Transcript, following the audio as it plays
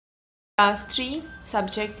Class 3,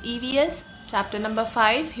 Subject EVS, Chapter number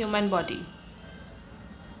 5, Human Body.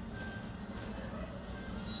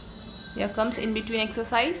 Here comes in between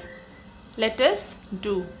exercise. Let us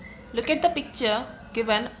do. Look at the picture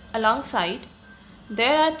given alongside.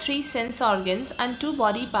 There are 3 sense organs and 2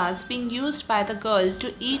 body parts being used by the girl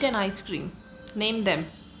to eat an ice cream. Name them.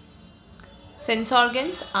 Sense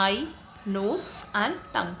organs: eye, nose and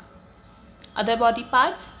tongue. Other body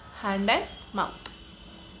parts: hand and mouth.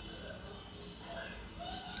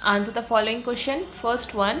 Answer the following question.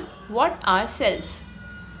 First one, what are cells?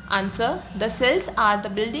 Answer, the cells are the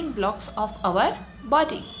building blocks of our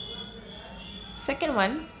body. Second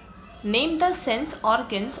one, name the sense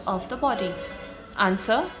organs of the body.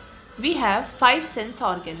 Answer, we have 5 sense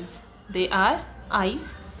organs. They are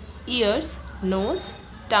eyes, ears, nose,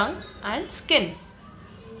 tongue and skin.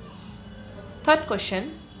 Third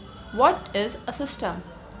question, what is a system?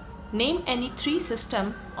 Name any 3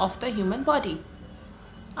 systems of the human body.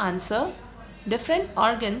 Answer, different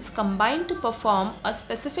organs combine to perform a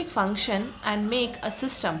specific function and make a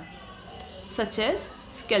system, such as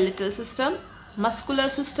skeletal system, muscular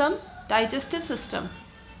system, digestive system.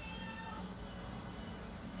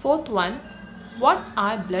 Fourth one, what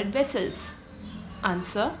are blood vessels?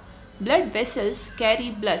 Answer, blood vessels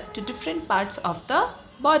carry blood to different parts of the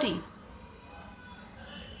body.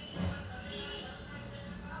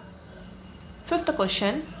 Fifth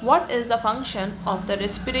question, what is the function of the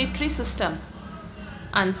respiratory system?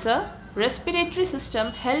 Answer, respiratory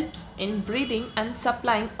system helps in breathing and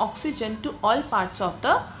supplying oxygen to all parts of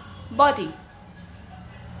the body.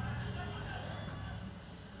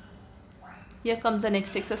 Here comes the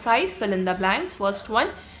next exercise. Fill in the blanks. First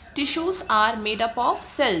one, tissues are made up of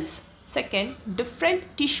cells. Second,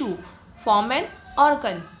 different tissue form an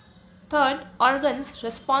organ. Third, organs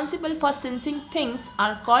responsible for sensing things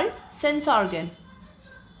are called sense organ.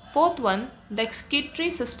 Fourth one, the excretory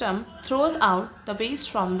system throws out the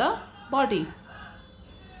waste from the body.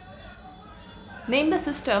 Name the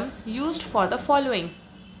system used for the following.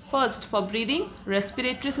 First, for breathing,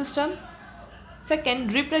 respiratory system.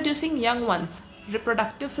 Second, reproducing young ones,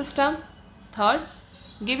 reproductive system. Third,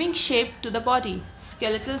 giving shape to the body,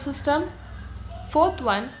 skeletal system. Fourth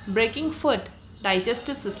one, breaking food,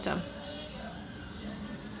 digestive system.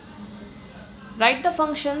 Write the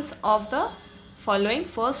functions of the following.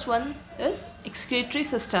 First one is excretory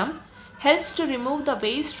system, helps to remove the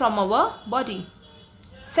waste from our body.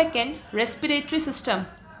 Second, respiratory system,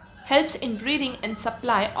 helps in breathing and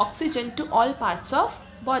supply oxygen to all parts of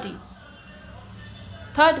body.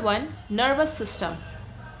 Third one, nervous system,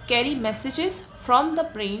 carry messages from the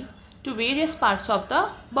brain to various parts of the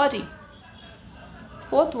body.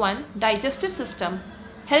 Fourth one, digestive system,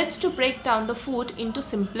 helps to break down the food into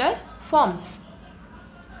simpler forms.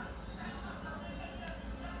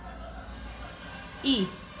 E.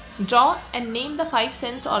 Draw and name the 5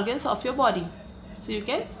 sense organs of your body. So you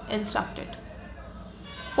can instruct it.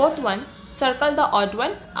 Fourth one, circle the odd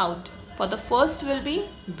one out. For the first will be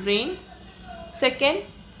brain, second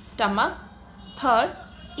stomach, third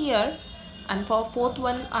ear, and for fourth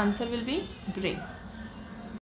one answer will be brain.